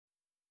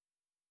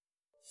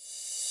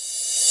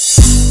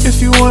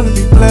If you want to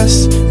be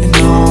blessed in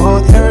all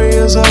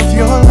areas of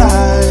your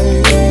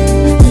life,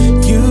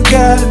 you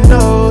gotta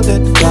know that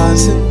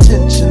God's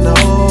intentional.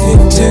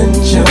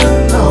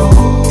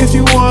 If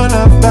you want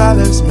a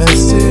balanced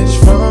message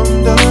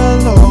from the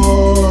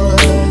Lord,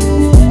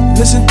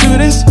 listen to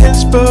this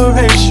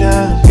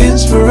inspiration.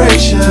 Please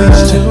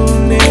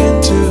tune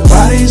into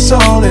Body,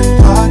 Soul,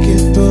 and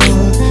Pocketbook.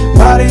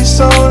 Body,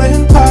 Soul,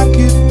 and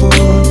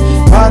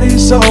Pocketbook. Body,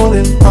 Soul,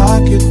 and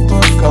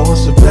Pocketbook. I want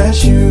to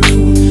bless you.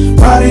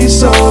 Body,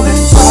 Soul,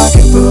 and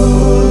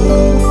Pocketbook.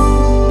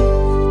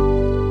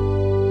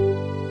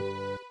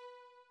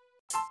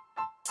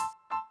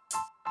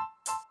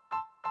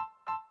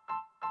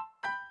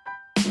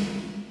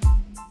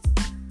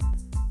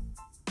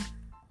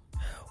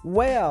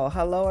 Well,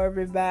 hello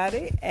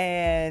everybody,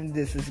 and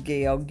this is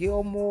Gail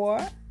Gilmore,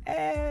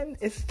 and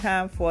it's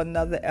time for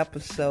another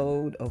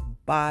episode of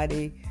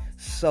Body,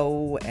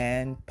 Soul,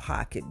 and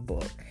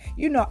Pocketbook.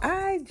 You know,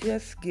 I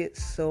just get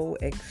so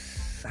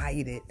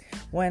excited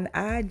when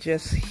I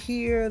just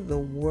hear the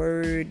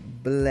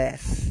word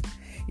blessed.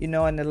 You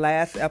know, in the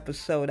last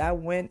episode, I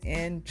went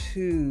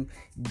into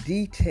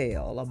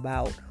detail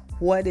about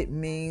what it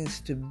means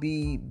to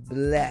be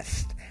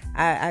blessed.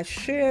 I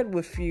shared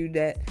with you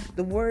that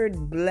the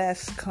word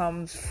blessed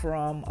comes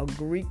from a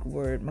Greek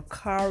word,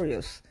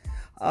 makarios,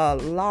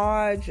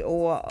 large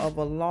or of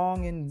a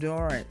long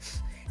endurance.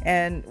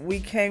 And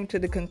we came to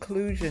the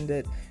conclusion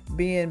that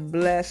being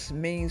blessed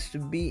means to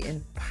be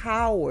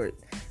empowered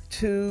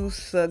to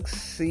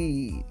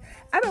succeed.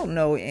 I don't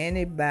know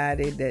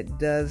anybody that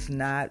does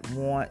not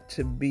want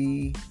to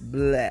be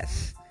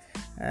blessed.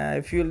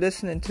 If you're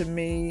listening to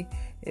me,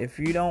 if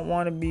you don't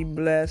want to be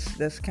blessed,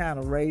 just kind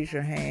of raise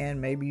your hand.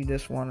 Maybe you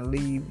just want to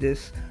leave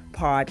this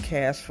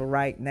podcast for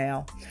right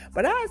now.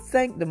 But I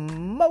think the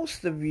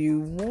most of you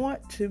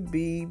want to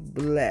be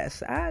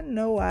blessed. I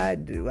know I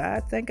do. I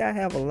think I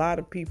have a lot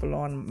of people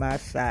on my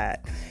side.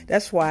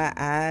 That's why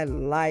I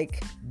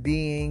like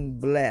being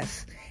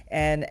blessed.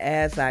 And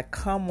as I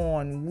come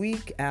on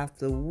week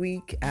after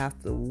week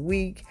after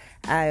week,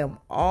 I am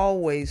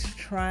always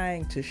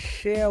trying to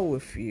share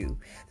with you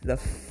the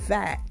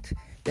fact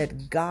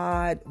that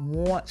God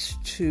wants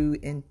to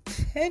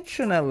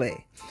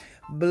intentionally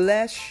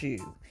bless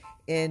you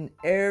in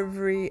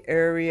every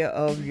area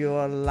of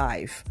your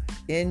life,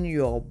 in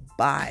your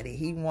body.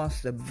 He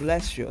wants to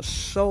bless your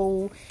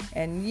soul,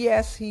 and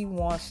yes, He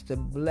wants to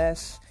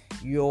bless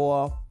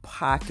your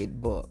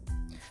pocketbook.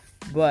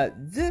 But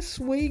this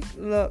week,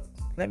 look,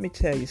 let me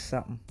tell you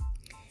something.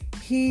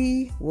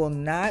 He will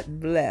not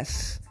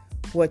bless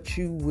what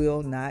you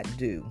will not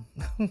do.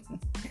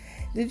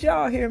 Did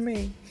y'all hear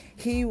me?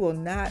 He will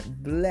not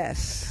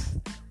bless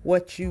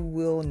what you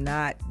will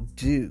not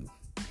do.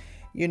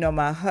 You know,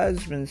 my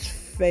husband's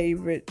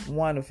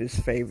one of his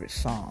favorite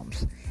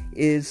Psalms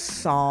is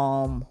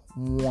Psalm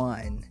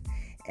 1.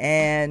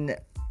 And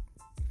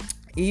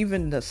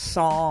even the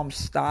Psalm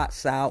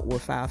starts out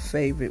with our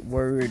favorite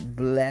word,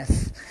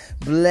 blessed.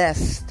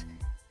 Blessed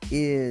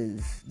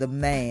is the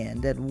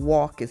man that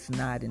walketh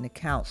not in the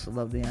counsel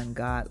of the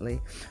ungodly,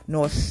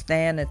 nor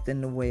standeth in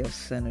the way of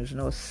sinners,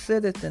 nor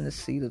sitteth in the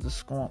seat of the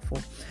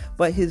scornful.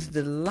 But his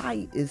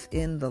delight is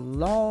in the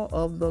law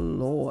of the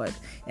Lord,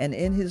 and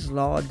in his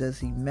law does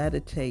he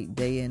meditate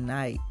day and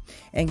night.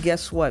 And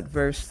guess what?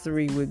 Verse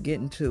 3, we're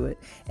getting to it.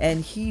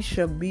 And he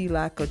shall be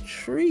like a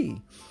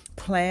tree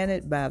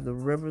planted by the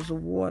rivers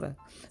of water,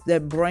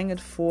 that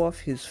bringeth forth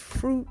his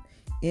fruit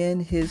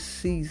in his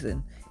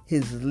season.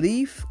 His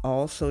leaf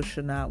also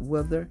shall not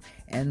wither,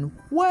 and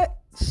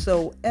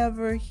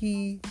whatsoever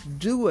he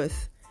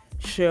doeth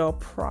shall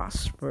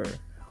prosper.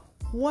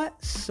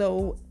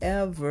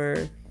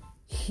 Whatsoever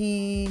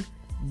he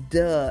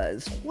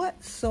does,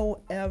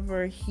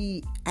 whatsoever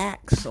he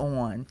acts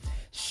on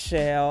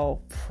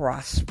shall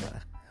prosper.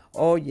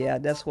 Oh yeah,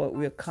 that's what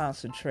we're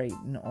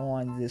concentrating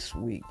on this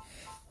week.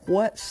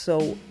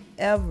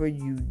 Whatsoever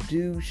you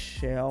do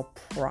shall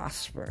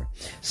prosper.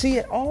 See,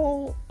 it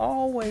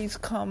always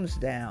comes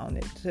down,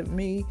 to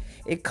me,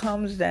 it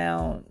comes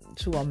down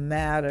to a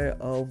matter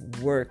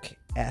of work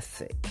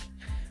ethic.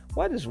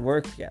 What is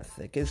work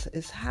ethic?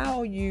 It's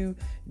how you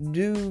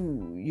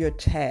do your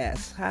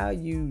tasks, how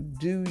you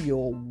do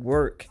your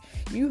work.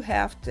 You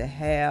have to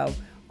have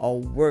a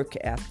work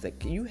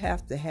ethic. You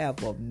have to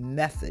have a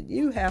method.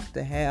 You have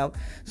to have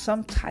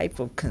some type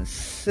of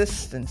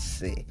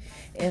consistency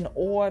in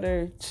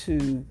order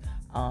to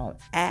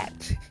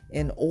act,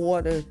 in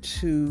order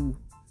to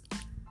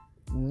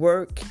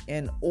work,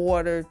 in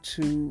order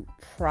to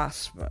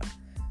prosper.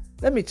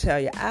 Let me tell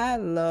you, I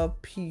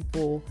love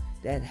people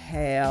that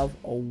have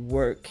a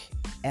work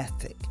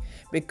ethic,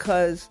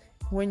 because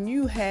when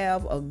you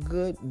have a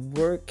good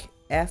work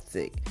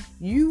ethic,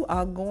 you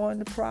are going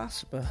to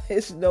prosper.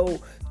 There's no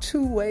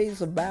two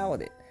ways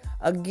about it.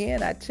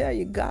 Again, I tell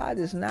you, God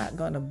is not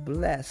going to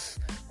bless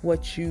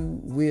what you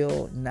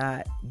will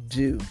not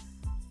do.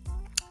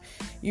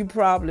 You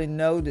probably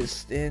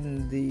noticed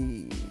in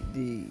the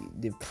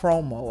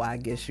promo, I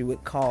guess you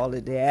would call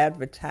it, the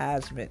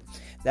advertisement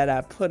that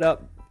I put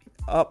up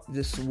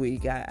this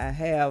week. I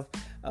have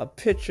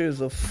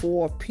pictures of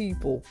 4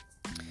 people.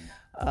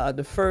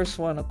 The first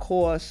one, of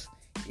course,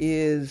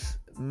 is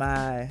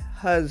my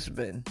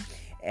husband.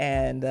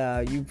 And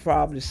you've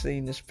probably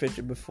seen this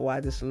picture before.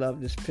 I just love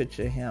this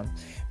picture of him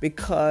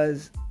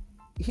because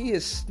he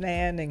is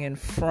standing in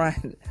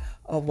front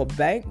of a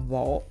bank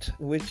vault,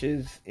 which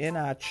is in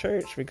our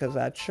church because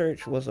our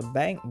church was a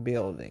bank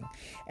building.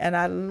 And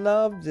I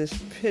love this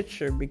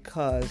picture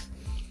because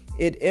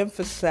it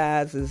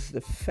emphasizes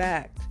the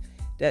fact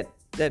that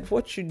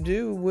what you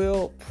do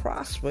will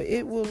prosper.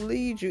 It will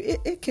lead you.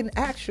 It can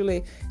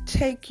actually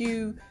take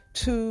you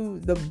to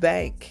the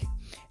bank.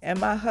 And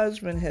my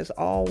husband has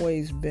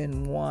always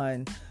been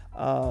one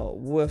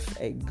with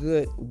a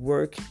good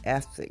work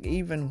ethic,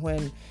 even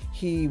when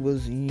he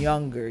was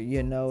younger,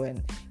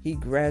 and he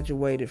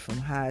graduated from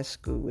high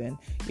school. And,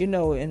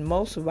 in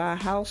most of our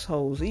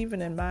households,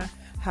 even in my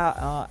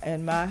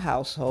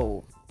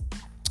household,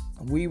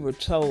 we were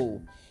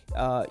told,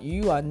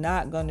 you are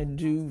not going to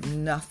do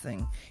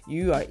nothing.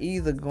 You are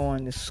either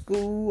going to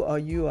school or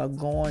you are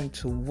going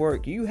to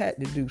work. You had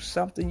to do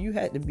something. You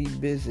had to be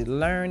busy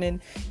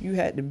learning. You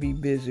had to be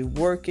busy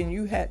working.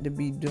 You had to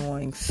be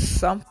doing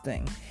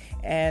something.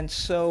 And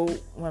so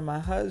when my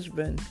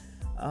husband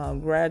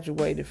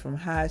graduated from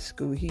high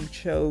school, he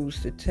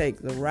chose to take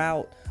the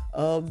route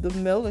of the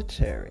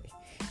military.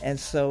 And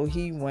so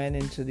he went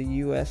into the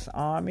U.S.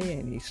 Army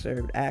and he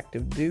served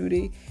active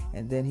duty.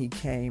 And then he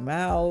came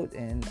out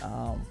and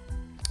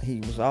he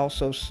was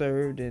also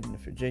served in the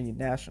Virginia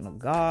National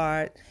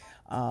Guard.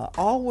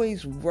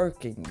 Always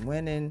working,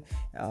 went in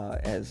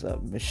as a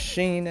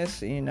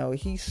machinist.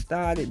 He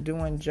started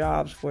doing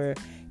jobs where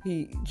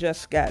he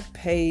just got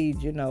paid,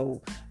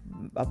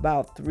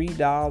 about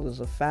 $3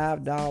 or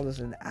 $5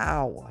 an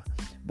hour.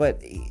 But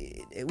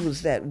it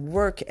was that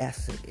work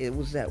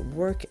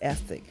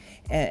ethic.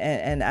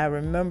 And I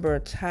remember a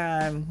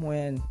time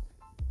when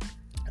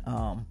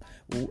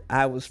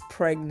I was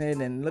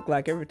pregnant, and it looked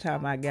like every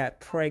time I got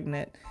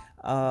pregnant,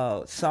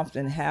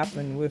 something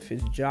happened with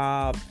his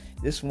job.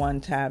 This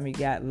one time he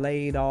got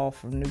laid off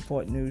from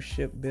Newport News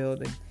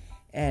Shipbuilding.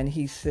 And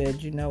he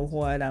said, you know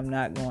what, I'm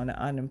not going to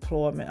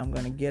unemployment. I'm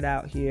going to get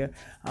out here.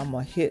 I'm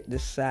going to hit the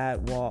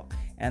sidewalk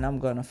and I'm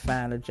going to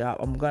find a job.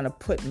 I'm going to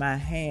put my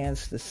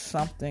hands to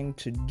something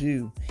to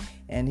do.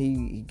 And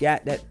he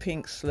got that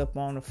pink slip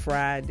on a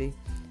Friday.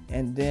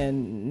 And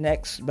then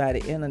by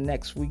the end of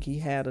next week, he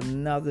had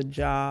another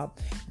job.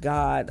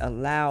 God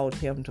allowed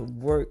him to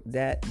work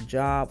that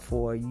job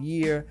for a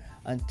year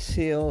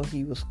until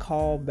he was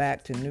called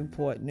back to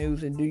Newport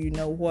News. And do you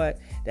know what?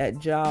 That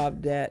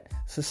job that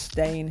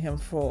sustained him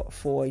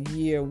for a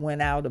year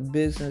went out of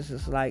business.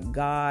 It's like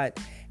God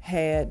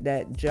had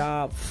that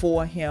job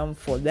for him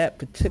for that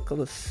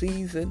particular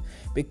season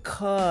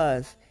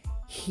because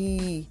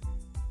he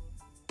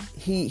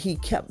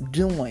kept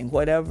doing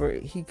whatever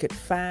he could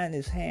find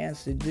his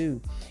hands to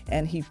do,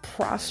 and he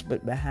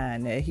prospered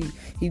behind that.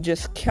 He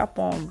just kept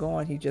on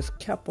going.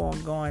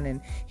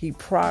 And he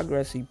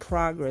progressed,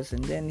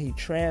 and then he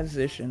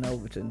transitioned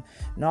over to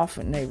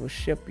Norfolk Naval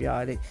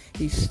Shipyard.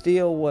 He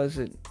still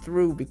wasn't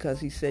through because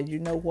he said, you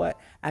know what,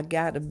 I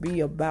got to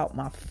be about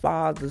my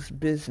father's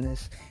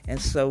business.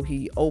 And so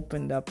he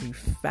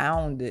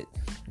founded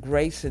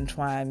Grace and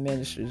Twine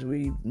Ministries.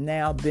 We've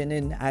now been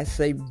in,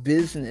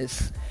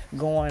 business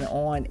going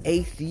on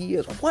 8th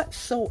years.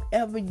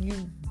 Whatsoever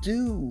you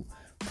do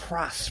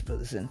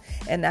prospers.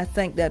 And I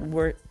think that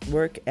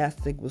work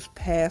ethic was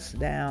passed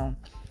down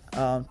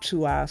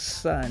to our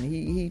son.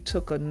 He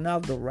took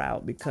another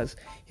route because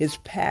his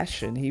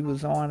passion, he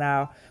was on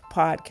our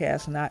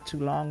podcast not too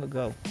long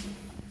ago.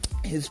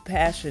 His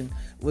passion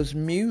was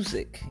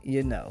music,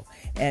 and,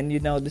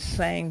 the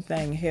same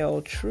thing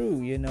held true,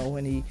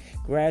 when he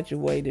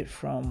graduated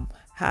from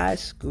high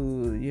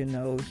school.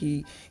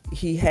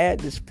 He had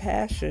this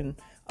passion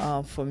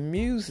for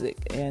music,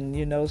 and,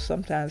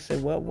 sometimes say,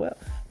 well,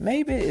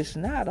 maybe it's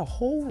not a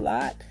whole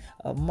lot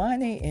of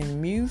money in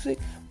music,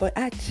 but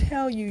I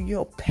tell you,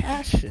 your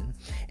passion,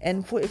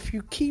 and if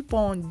you keep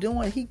on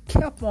doing, he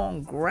kept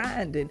on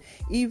grinding,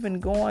 even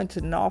going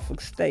to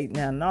Norfolk State.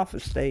 Now, Norfolk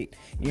State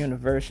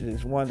University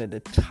is one of the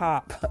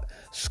top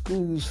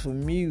schools for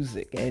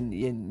music, and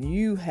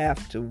you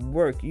have to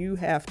work, you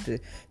have to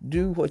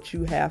do what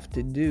you have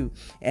to do,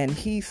 and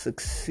he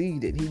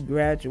succeeded. He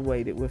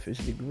graduated with his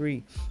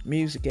degree,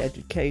 music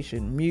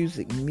education,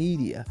 music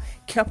media,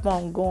 kept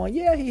on going.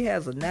 Yeah, he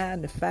has a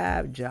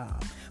 9-to-5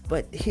 job,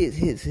 but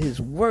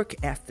his work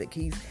ethic,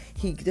 he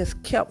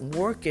just kept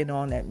working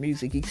on that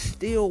music. He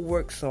still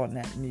works on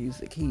that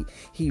music.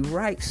 He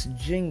writes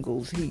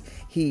jingles. He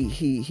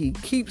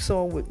keeps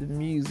on with the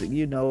music.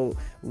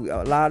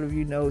 A lot of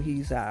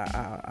he's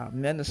our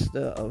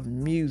minister of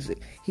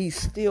music. He's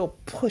still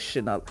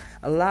pushing up.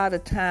 A lot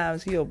of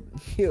times he'll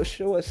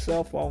show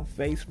himself on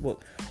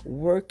Facebook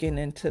working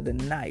into the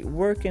night,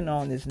 working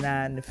on his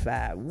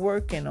 9-to-5,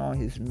 working on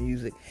his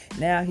music.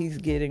 Now he's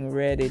getting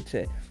ready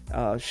to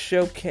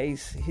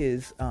showcase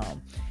his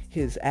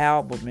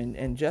album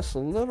in just a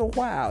little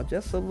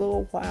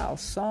while,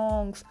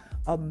 Songs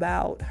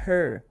About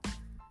Her.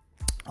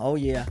 Oh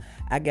yeah,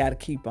 I gotta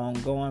keep on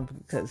going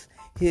because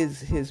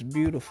his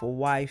beautiful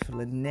wife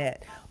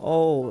Lynette.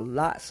 Oh,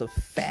 lots of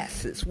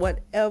facets.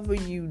 Whatever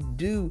you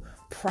do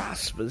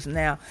prospers.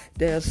 Now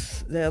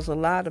there's a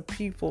lot of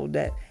people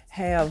that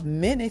have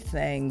many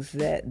things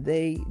that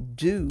they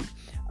do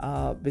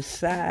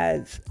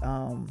besides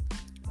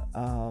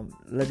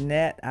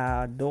Lynette,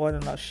 our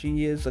daughter-in-law.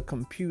 She is a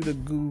computer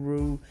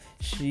guru.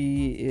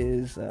 She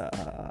is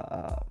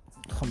a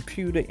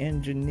computer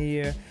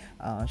engineer.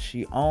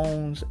 She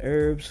owns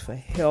Herbs for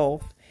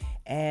Health,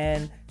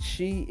 and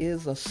she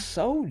is a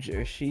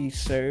soldier. She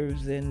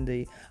serves in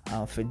the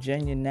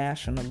Virginia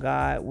National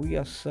Guard. We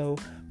are so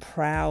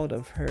proud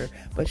of her,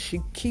 but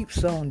she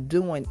keeps on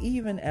doing,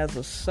 even as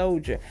a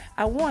soldier.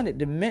 I wanted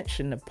to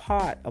mention the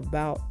part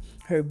about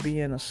her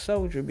being a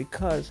soldier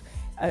because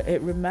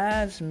it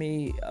reminds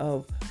me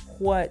of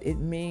what it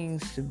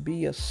means to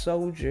be a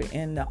soldier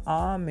in the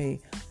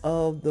army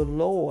of the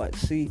Lord.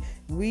 See,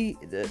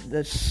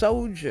 the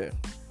soldier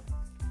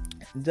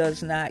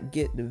does not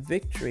get the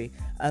victory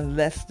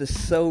unless the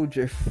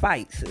soldier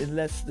fights,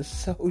 unless the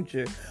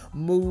soldier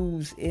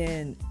moves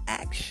in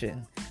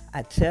action.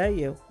 I tell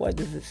you, what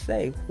does it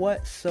say?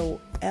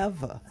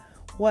 Whatsoever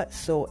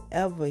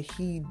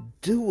he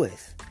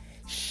doeth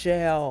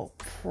shall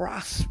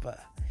prosper.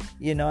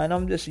 And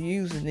I'm just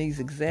using these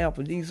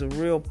examples. These are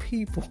real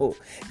people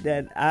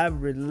that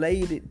I've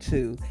related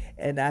to,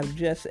 and I've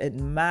just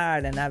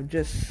admired, and I've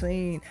just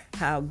seen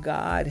how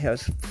God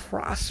has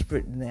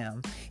prospered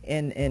them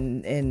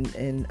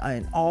in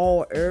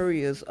all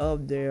areas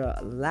of their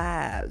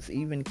lives,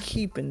 even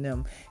keeping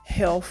them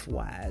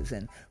health-wise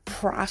and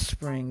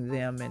prospering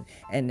them,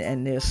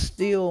 and they're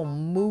still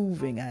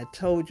moving. I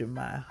told you,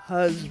 my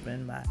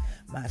husband,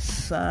 my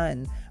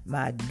son,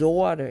 my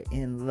daughter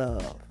in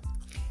love.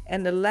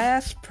 And the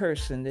last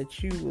person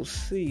that you will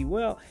see,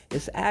 well,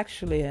 it's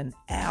actually an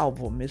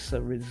album. It's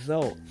a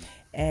result.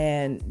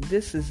 And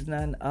this is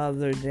none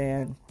other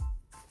than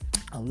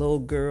a little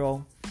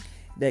girl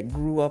that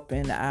grew up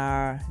in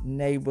our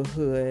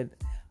neighborhood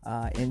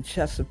in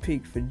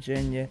Chesapeake,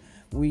 Virginia.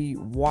 We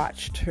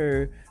watched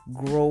her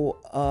grow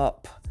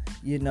up,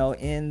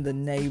 in the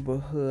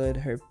neighborhood.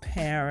 Her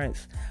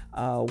parents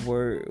all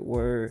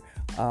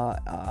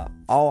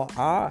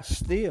are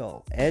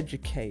still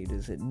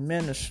educators,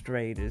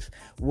 administrators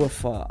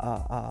with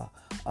a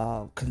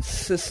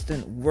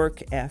consistent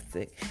work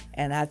ethic,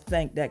 and I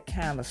think that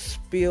kind of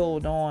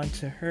spilled on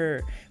to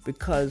her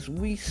because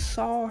we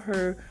saw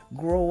her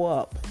grow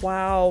up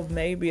while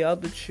maybe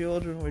other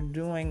children were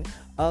doing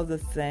other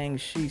things.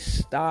 She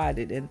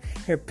started, and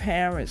her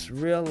parents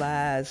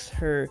realized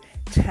her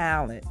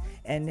talent,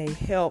 and they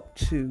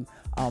helped to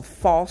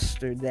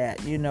foster that.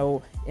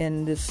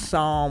 In this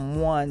Psalm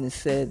 1, it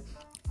said,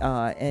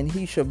 and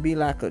he shall be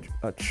like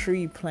a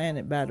tree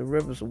planted by the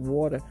rivers of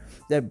water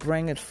that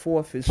bringeth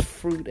forth his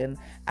fruit. And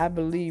I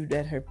believe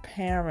that her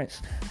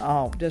parents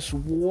just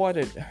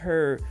watered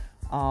her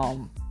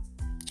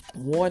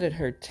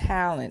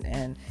talent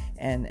and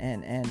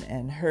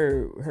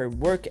her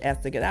work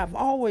ethic. And I've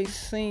always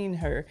seen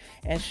her,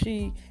 and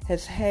she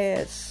has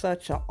had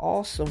such an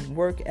awesome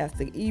work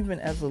ethic. Even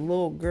as a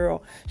little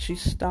girl, she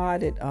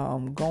started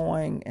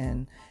going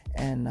and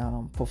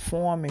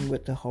performing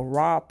with the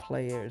hurrah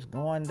players,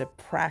 going to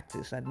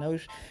practice. I know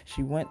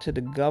she went to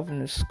the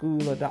Governor's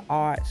School of the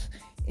Arts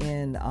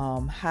in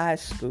high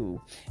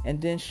school,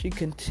 and then she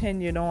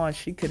continued on.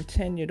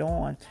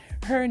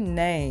 Her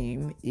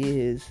name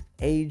is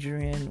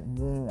Adrienne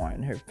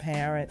Warren. Her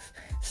parents,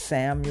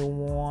 Samuel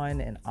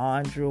Warren and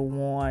Andrea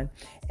Warren,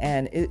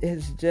 and it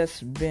has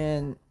just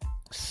been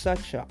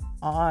such an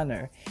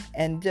honor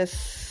and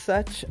just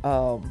such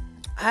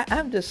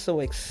I'm just so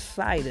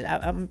excited.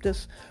 I'm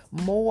just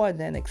more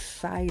than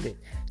excited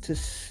to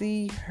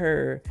see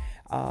her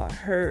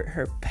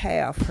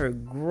path, her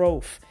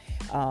growth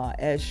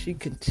as she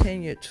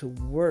continued to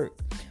work.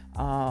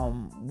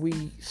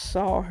 We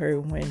saw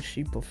her when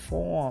she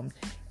performed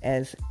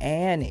as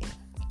Annie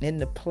in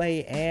the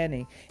play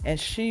Annie, and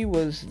she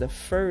was the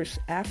first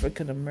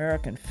African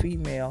American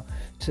female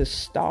to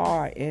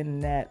star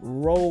in that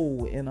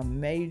role in a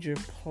major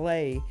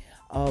play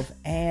of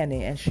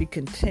Annie. And she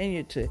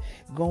continued to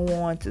go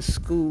on to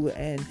school,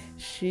 and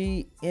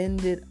she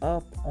ended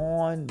up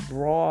on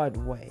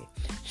Broadway.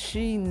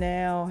 She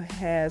now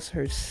has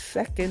her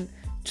second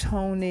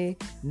Tony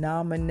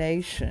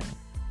nomination,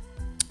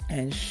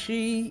 and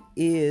she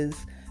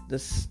is the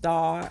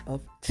star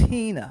of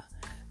Tina,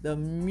 the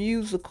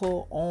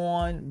musical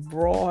on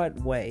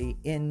Broadway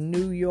in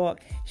New York.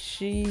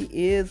 She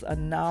is a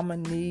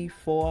nominee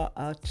for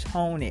a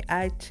Tony,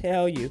 I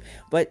tell you.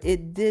 But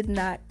it did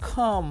not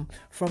come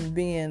from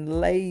being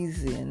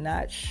lazy and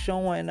not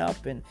showing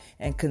up and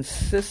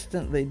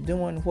consistently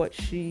doing what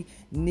she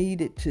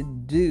needed to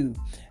do.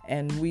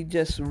 And we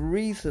just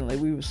recently,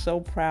 we were so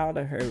proud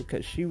of her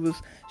because she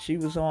was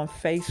on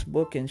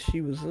Facebook, and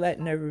she was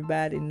letting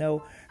everybody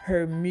know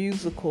her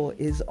musical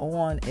is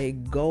on a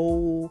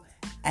gold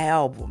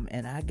album,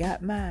 and I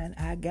got mine.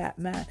 I got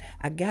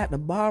to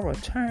borrow a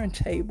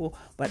turntable,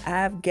 but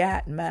I've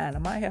got mine. I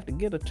might have to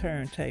get a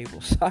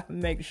turntable so I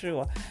make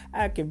sure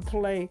I can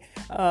play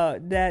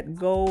that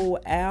gold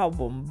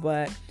album.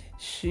 But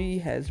she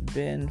has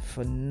been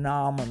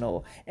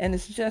phenomenal, and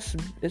it's just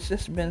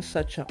been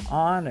such an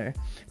honor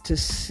to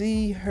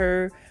see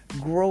her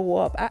grow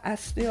up. I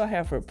still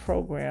have her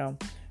program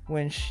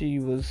when she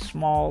was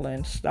small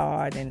and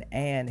starred in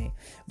Annie.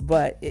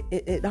 But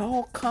it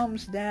all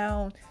comes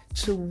down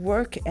to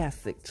work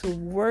ethic,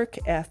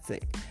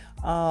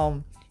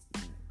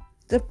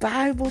 The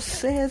Bible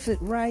says it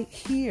right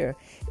here.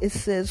 It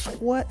says,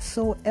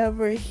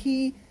 whatsoever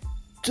he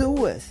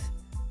doeth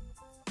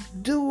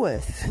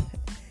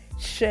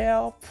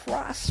shall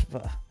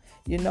prosper.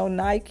 You know,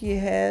 Nike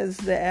has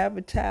the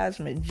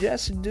advertisement,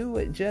 just do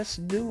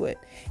it.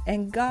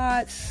 And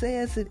God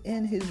says it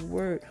in his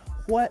word,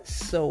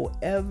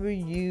 whatsoever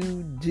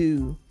you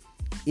do,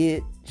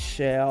 it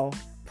shall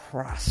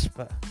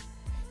prosper.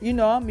 You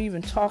know, I'm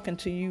even talking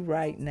to you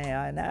right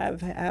now, and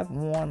I've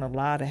worn a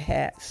lot of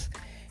hats,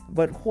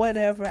 but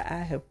whatever I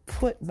have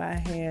put my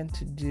hand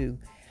to do,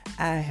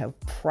 I have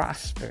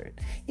prospered.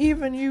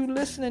 Even you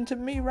listening to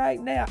me right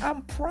now,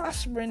 I'm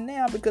prospering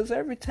now, because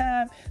every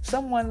time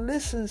someone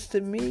listens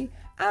to me,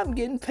 I'm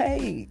getting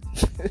paid.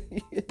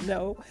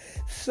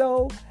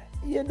 So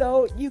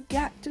you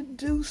got to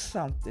do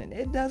something.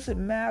 It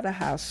doesn't matter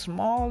how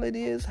small it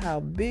is, how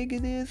big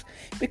it is,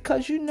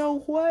 because you know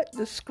what?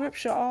 The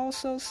scripture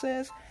also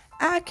says,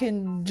 I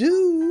can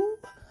do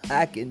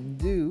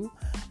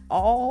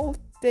all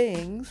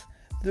things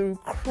through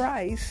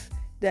Christ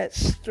that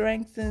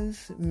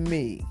strengthens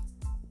me.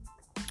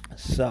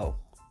 So,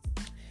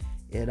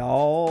 it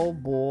all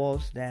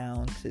boils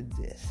down to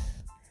this.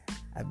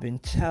 I've been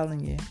telling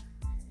you,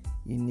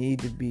 you need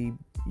to be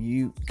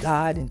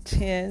God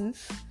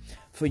intends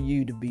for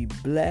you to be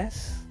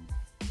blessed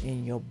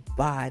in your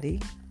body,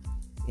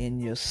 in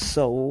your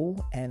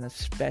soul, and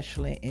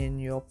especially in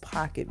your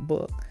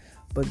pocketbook.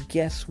 But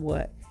guess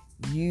what?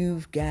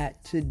 You've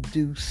got to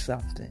do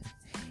something.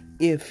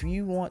 If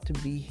you want to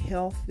be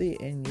healthy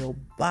in your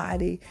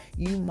body,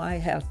 you might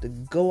have to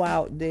go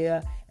out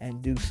there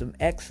and do some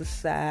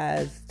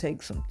exercise,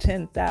 take some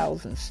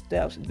 10,000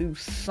 steps, do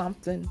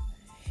something.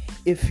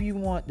 If you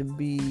want to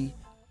be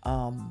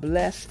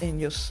blessed in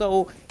your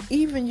soul,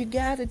 even you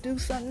got to do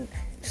something.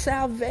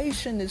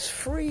 Salvation is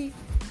free,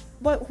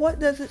 but what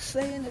does it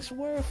say in its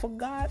word? For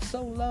God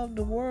so loved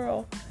the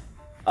world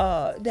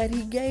that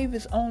he gave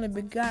his only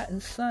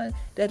begotten son,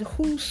 that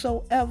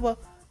whosoever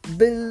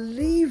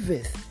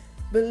believeth.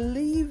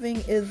 Believing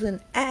is an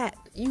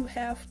act. You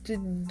have to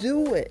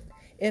do it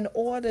in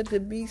order to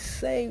be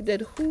saved,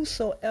 that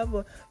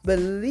whosoever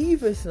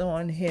believeth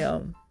on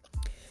him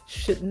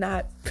should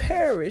not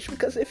perish,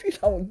 because if you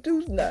don't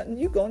do nothing,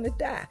 you're going to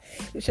die.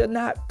 You shall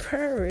not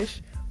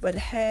perish, but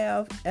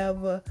have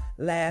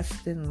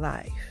everlasting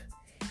life.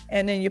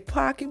 And in your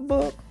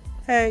pocketbook,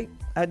 hey,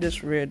 I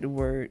just read the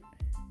word,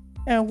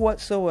 and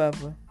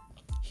whatsoever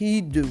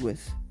he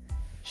doeth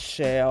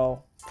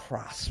shall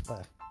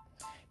prosper.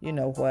 You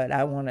know what?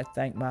 I want to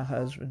thank my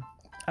husband.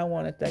 I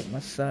want to thank my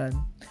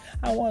son.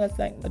 I want to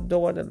thank my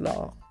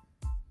daughter-in-law.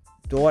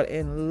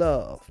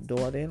 Daughter-in-love.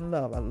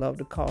 I love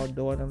to call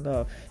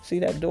daughter-in-love. See,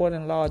 that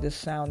daughter-in-law just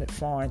sounded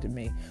foreign to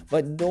me.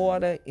 But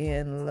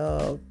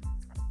daughter-in-love.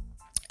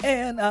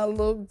 And our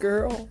little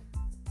girl,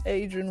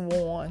 Adrian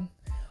Warren.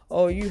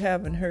 Oh, you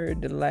haven't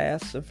heard the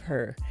last of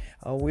her.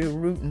 We're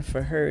rooting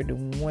for her to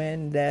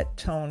win that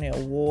Tony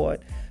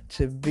Award,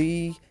 to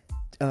be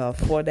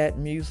for that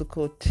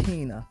musical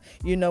Tina.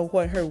 You know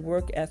what? Her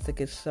work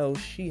ethic is so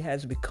she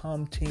has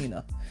become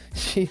Tina.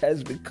 She's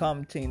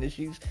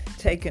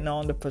taken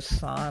on the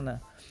persona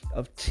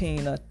of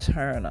Tina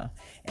Turner.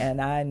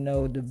 And I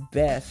know the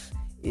best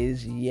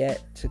is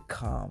yet to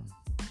come.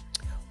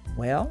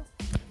 Well,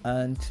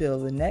 until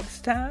the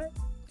next time,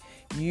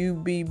 you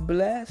be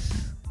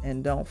blessed.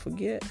 And don't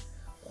forget,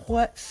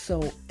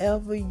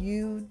 whatsoever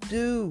you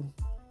do,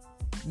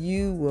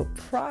 you will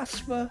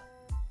prosper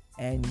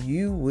and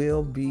you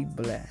will be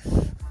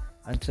blessed.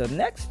 Until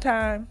next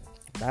time,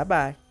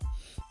 bye-bye.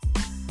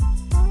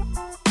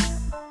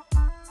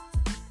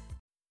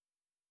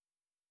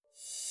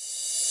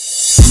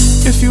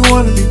 If you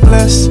want to be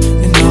blessed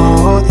in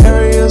all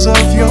areas of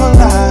your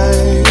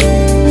life,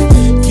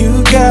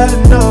 you gotta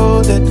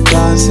know that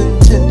God's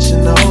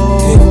intentional.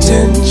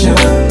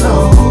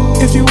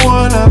 If you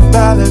want a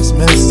balanced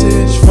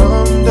message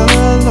from the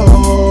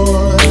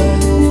Lord,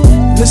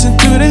 listen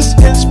to this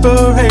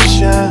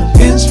inspiration.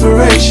 Please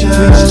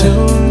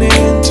tune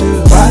in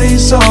to Body,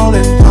 Soul,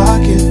 and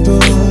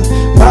Pocketbook.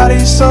 Body,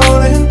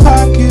 Soul, and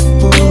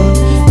Pocketbook.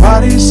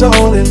 Body,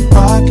 Soul, and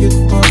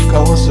Pocketbook.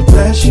 I want to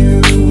bless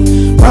you.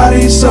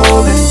 Body, Soul,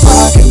 and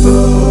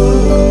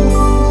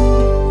Pocketbook.